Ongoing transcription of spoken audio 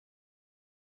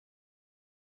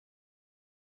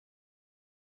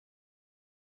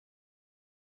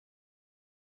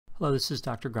Hello, this is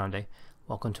Dr. Grande.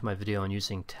 Welcome to my video on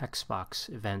using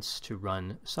Textbox events to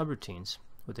run subroutines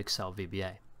with Excel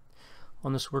VBA.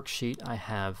 On this worksheet I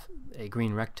have a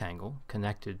green rectangle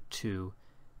connected to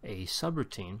a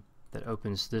subroutine that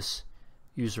opens this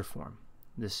user form.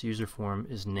 This user form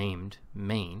is named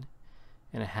main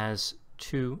and it has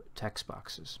two text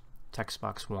boxes,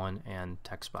 Textbox 1 and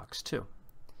Textbox 2.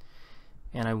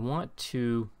 And I want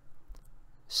to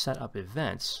set up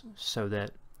events so that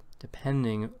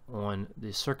depending on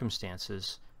the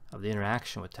circumstances of the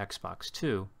interaction with Textbox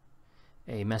 2,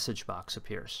 a message box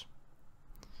appears.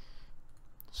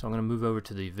 So I'm going to move over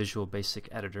to the Visual Basic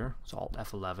Editor. It's Alt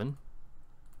F11.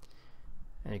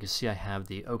 And you can see I have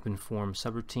the open form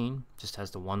subroutine. Just has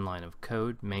the one line of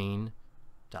code,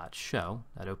 main.show.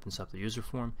 That opens up the user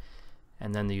form.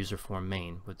 And then the user form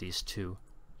main with these two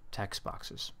text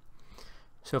boxes.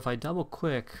 So if I double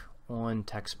click on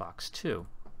Textbox 2,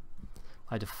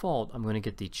 by default I'm going to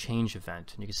get the change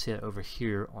event, and you can see it over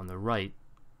here on the right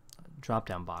drop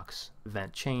down box,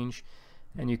 event change,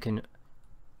 and you can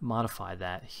modify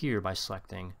that here by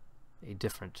selecting a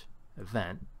different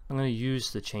event. I'm going to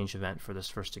use the change event for this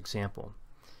first example.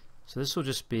 So this will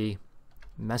just be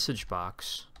message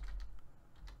box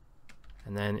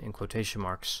and then in quotation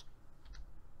marks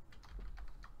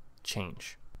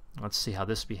change. Let's see how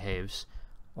this behaves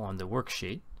on the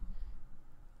worksheet.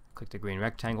 Click the green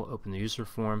rectangle, open the user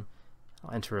form.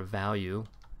 I'll enter a value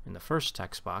in the first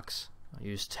text box. I'll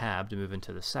use tab to move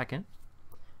into the second.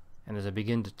 And as I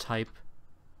begin to type,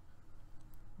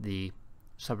 the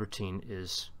subroutine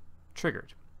is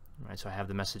triggered. Right, so I have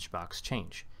the message box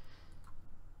change.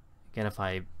 Again, if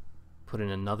I put in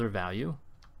another value,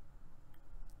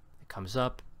 it comes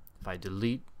up. If I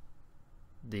delete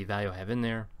the value I have in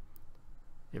there,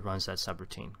 it runs that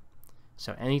subroutine.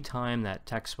 So anytime that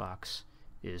text box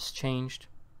is changed,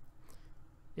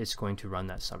 it's going to run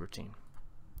that subroutine.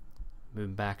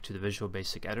 Move back to the Visual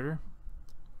Basic Editor.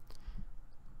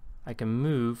 I can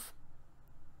move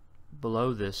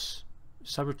below this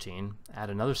subroutine, add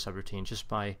another subroutine just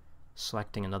by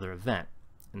selecting another event,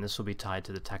 and this will be tied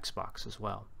to the text box as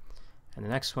well. And the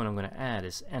next one I'm going to add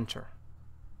is enter.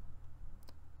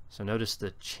 So notice the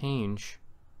change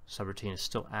subroutine is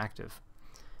still active.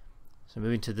 So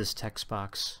moving to this text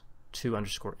box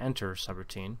 2_enter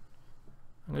subroutine,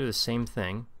 I'm going to do the same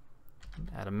thing,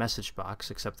 add a message box,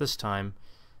 except this time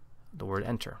the word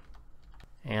enter.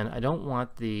 And I don't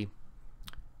want the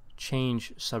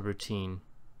change subroutine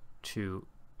to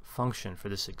function for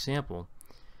this example,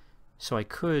 so I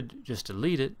could just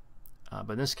delete it,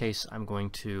 but in this case I'm going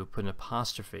to put an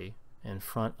apostrophe in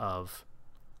front of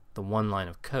the one line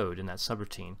of code in that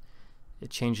subroutine.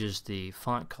 It changes the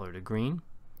font color to green,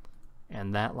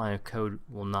 and that line of code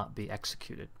will not be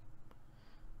executed.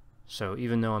 So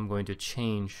even though I'm going to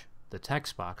change the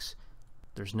text box,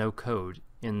 there's no code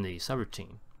in the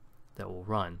subroutine that will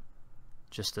run,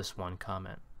 just this one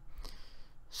comment.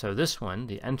 So this one,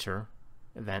 the enter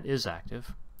event, is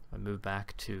active. I move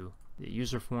back to the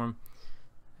user form.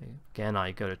 Again,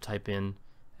 I go to type in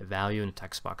a value in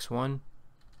Textbox 1,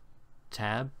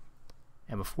 tab,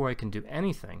 and before I can do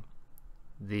anything,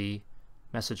 the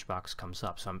message box comes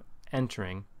up. So I'm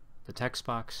entering the text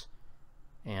box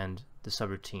and the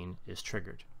subroutine is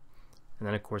triggered. And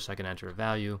then of course I can enter a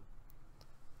value,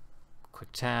 click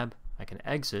tab, I can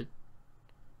exit,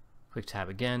 click tab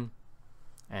again,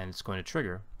 and it's going to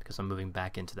trigger because I'm moving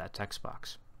back into that text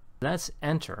box. That's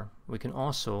enter. We can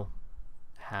also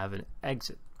have an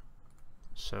exit.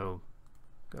 So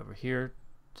go over here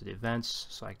to the events,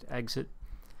 select exit,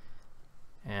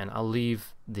 and I'll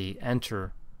leave the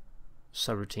enter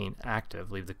subroutine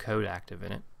active, leave the code active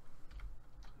in it.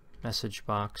 Message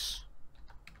box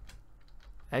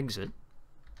exit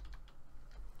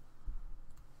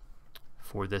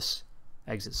for this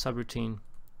exit subroutine.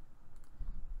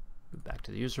 Move back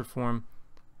to the user form,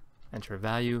 enter a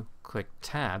value, click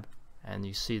tab, and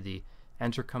you see the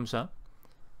enter comes up.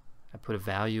 I put a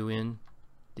value in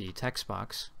the text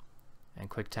box and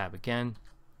click tab again,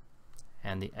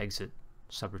 and the exit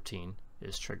subroutine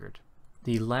is triggered.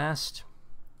 The last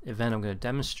event I'm going to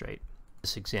demonstrate,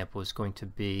 this example, is going to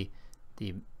be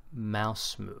the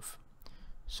MouseMove.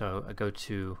 So I go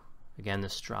to, again,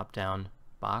 this drop down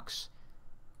box,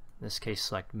 in this case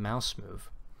select MouseMove,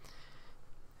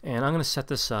 and I'm going to set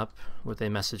this up with a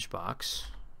message box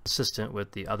consistent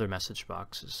with the other message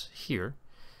boxes here,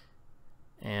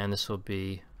 and this will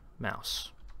be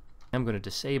mouse. I'm going to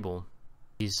disable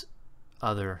these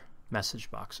other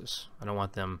message boxes. I don't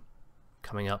want them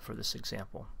coming up for this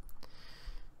example.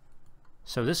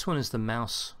 So this one is the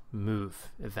MouseMove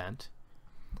event,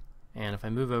 and if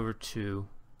I move over to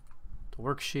the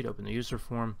worksheet, open the user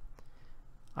form,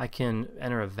 I can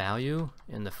enter a value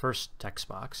in the first text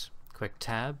box, quick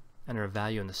tab, enter a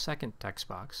value in the second text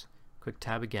box, quick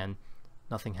tab again,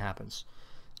 nothing happens.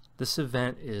 This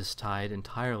event is tied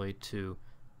entirely to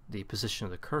the position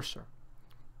of the cursor.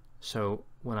 So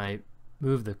when I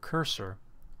move the cursor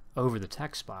over the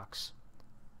text box,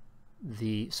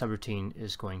 the subroutine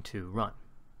is going to run.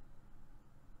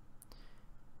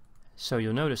 So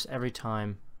you'll notice every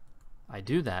time I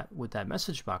do that with that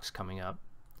message box coming up,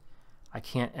 I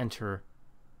can't enter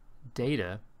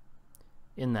data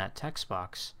in that text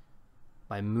box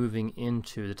by moving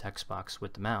into the text box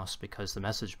with the mouse, because the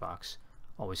message box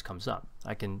always comes up.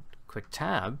 I can quick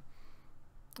tab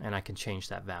and I can change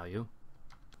that value,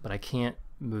 but I can't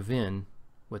move in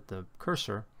with the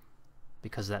cursor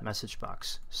because of that message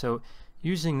box. So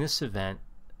using this event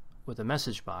with a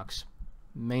message box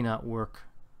may not work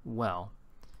well.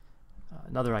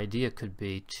 Another idea could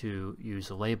be to use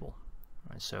a label.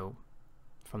 Right, so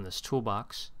from this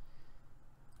toolbox,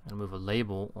 I'm going to move a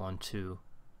label onto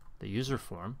the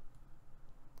UserForm,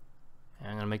 and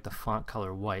I'm going to make the font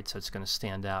color white so it's going to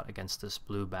stand out against this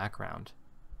blue background.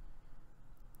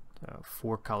 So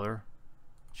for color,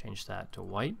 change that to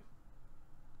white,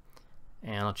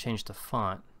 and I'll change the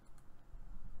font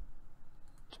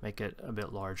to make it a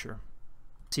bit larger.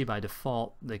 See, by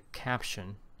default the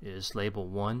caption is label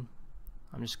 1.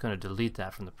 I'm just going to delete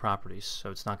that from the properties,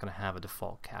 so it's not going to have a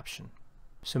default caption.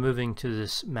 So moving to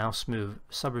this MouseMove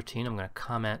subroutine, I'm going to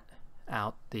comment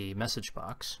out the message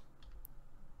box,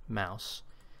 mouse,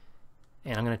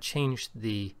 and I'm going to change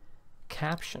the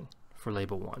caption for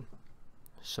label 1.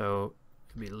 So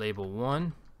it'll be label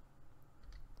 1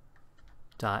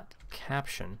 dot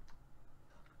caption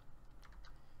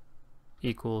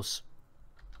equals,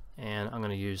 and I'm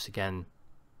going to use again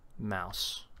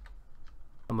mouse.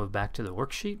 I'll move back to the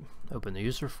worksheet, open the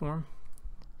UserForm,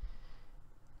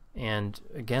 and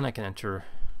again I can enter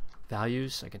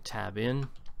values. I can tab in,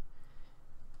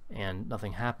 and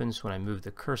nothing happens when I move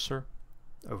the cursor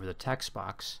over the text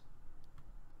box.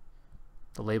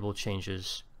 The label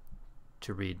changes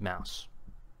to read mouse.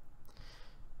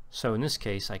 So in this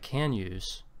case I can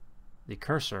use the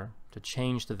cursor to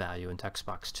change the value in text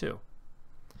box 2,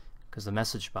 because the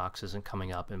message box isn't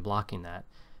coming up and blocking that.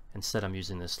 Instead I'm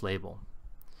using this label.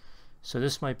 So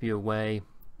this might be a way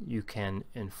you can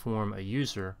inform a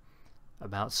user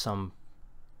about some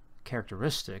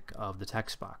characteristic of the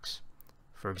text box.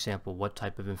 For example, what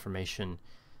type of information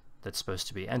that's supposed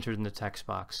to be entered in the text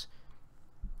box.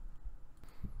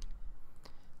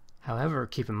 However,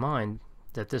 keep in mind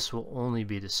that this will only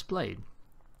be displayed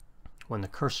when the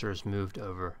cursor is moved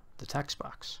over the text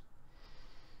box.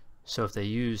 So if they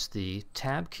use the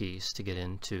tab keys to get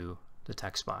into the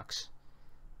text box,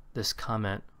 this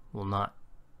comment will not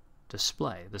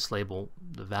display. This label,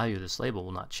 the value of this label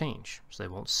will not change, so they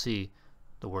won't see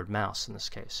the word mouse in this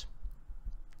case.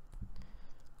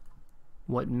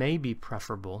 What may be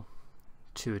preferable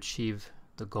to achieve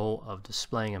the goal of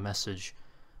displaying a message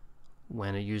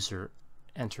when a user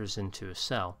enters into a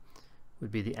cell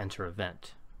would be the enter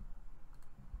event.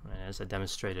 And as I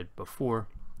demonstrated before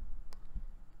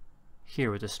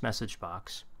here with this message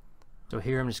box. So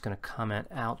here I'm just going to comment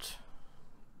out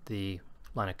the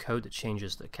line of code that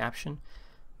changes the caption,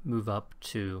 move up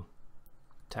to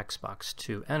text box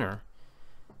 2 enter,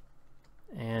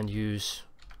 and use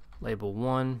label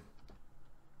 1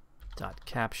 dot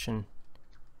caption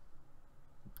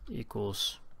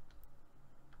equals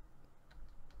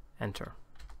enter.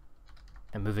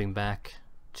 And moving back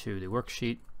to the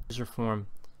worksheet UserForm,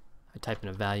 I type in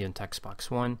a value in text box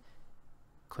 1,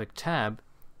 click tab,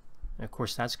 and of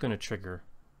course that's going to trigger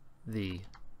the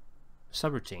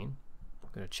subroutine. I'm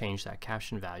going to change that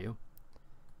caption value,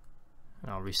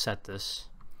 and I'll reset this.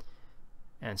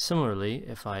 And similarly,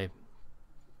 if I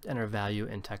enter a value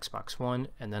in text box 1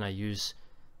 and then I use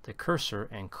the cursor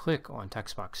and click on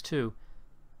text box 2,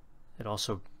 it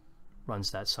also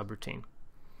runs that subroutine.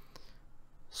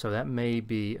 So that may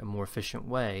be a more efficient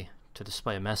way to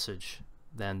display a message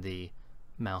than the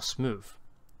MouseMove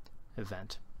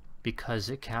event, because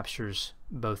it captures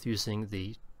both using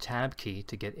the tab key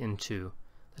to get into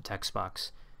the text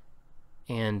box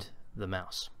and the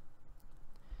mouse.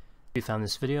 If you found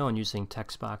this video on using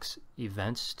Textbox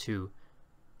events to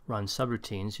run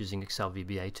subroutines using Excel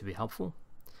VBA to be helpful,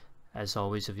 as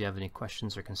always, if you have any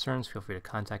questions or concerns, feel free to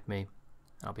contact me.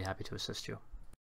 I'll be happy to assist you.